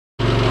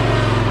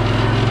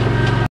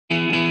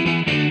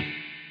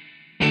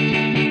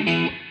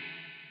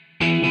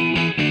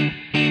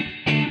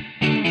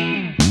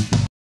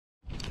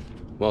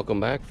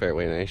Welcome back,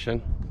 Fairway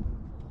Nation.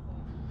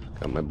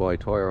 Got my boy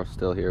Toro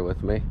still here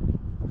with me.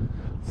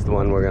 It's the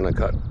one we're gonna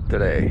cut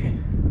today.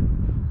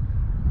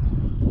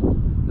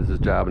 This is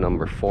job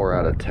number 4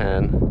 out of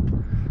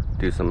 10.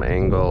 Do some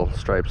angle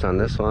stripes on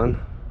this one.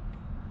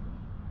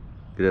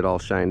 Get it all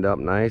shined up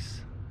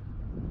nice.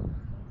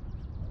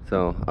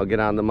 So I'll get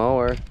on the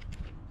mower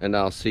and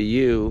I'll see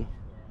you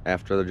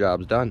after the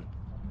job's done.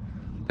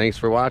 Thanks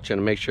for watching,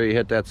 and make sure you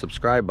hit that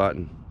subscribe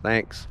button.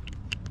 Thanks.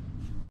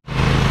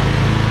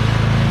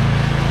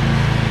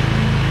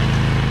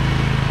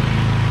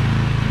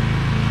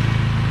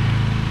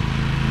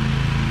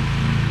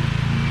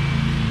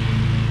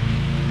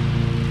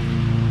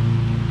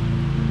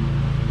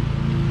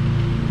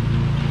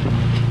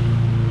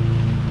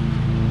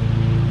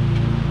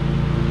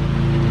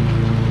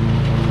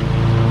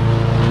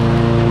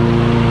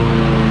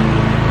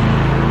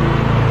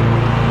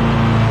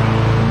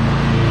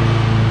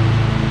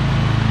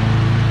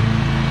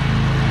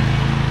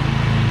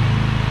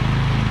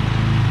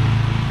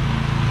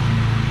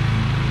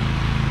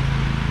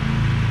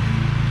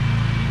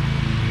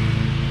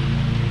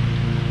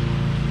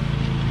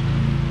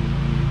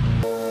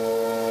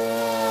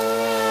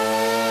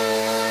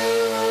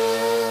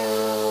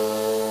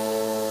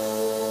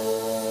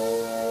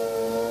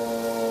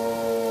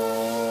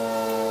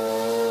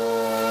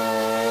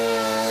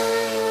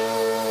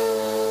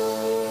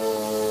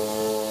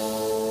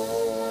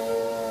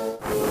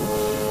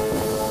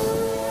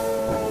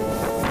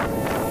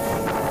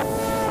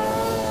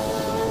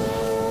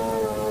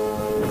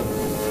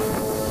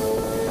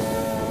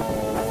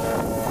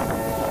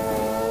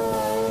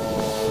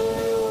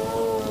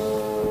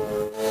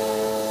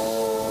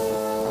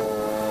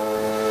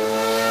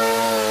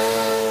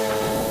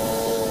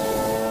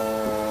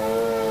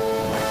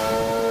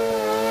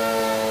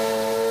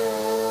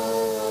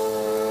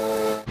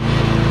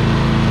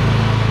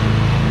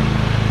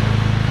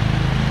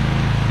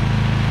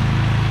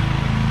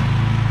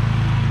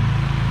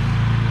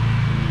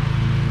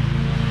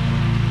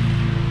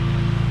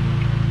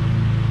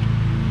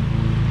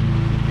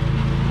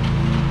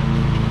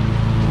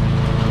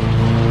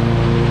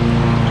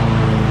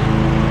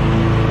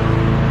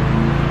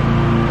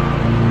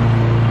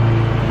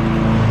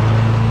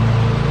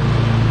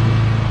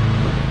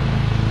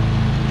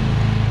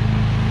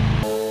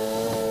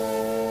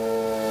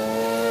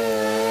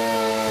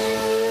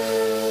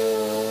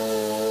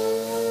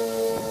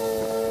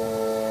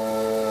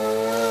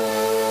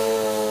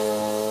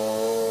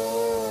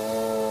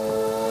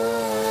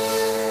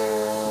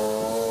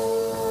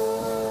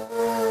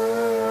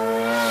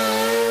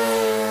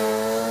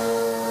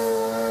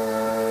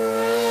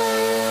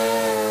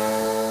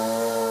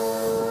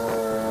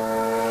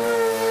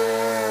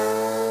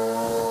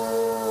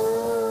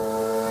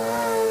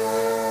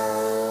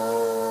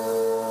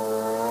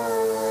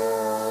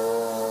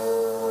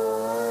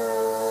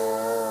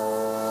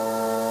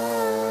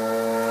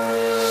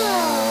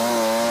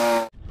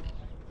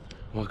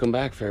 Welcome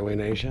back, Fairway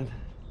Nation.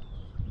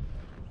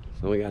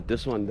 So we got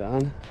this one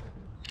done.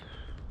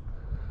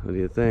 What do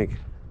you think?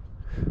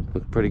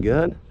 Look pretty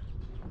good?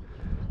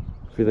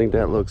 If you think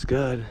that looks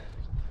good,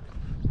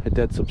 hit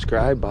that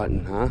subscribe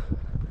button, huh?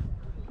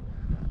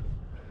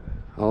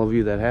 All of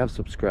you that have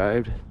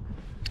subscribed,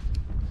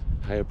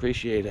 I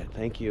appreciate it.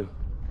 Thank you.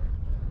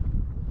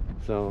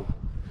 So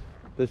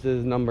this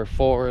is number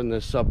 4 in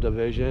this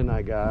subdivision.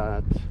 I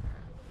got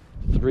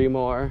 3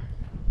 more.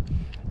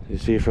 You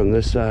see from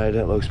this side,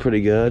 it looks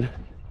pretty good.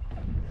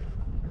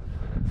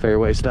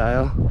 Fairway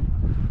style.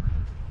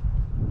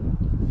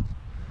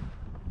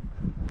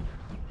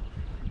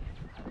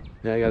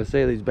 Yeah, I gotta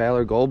say, these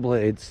Ballard gold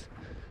blades,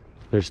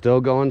 they're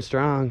still going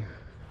strong.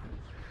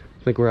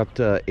 I think we're up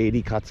to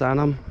 80 cuts on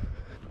them.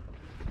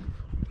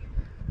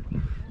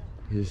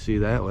 You see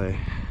that way.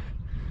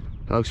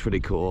 That looks pretty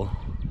cool.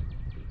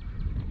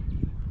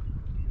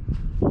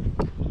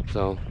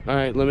 So,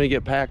 alright, let me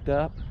get packed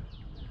up.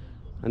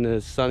 On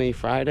this sunny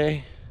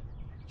Friday,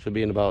 should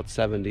be in about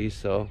 70s,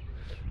 so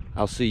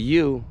I'll see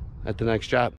you at the next job.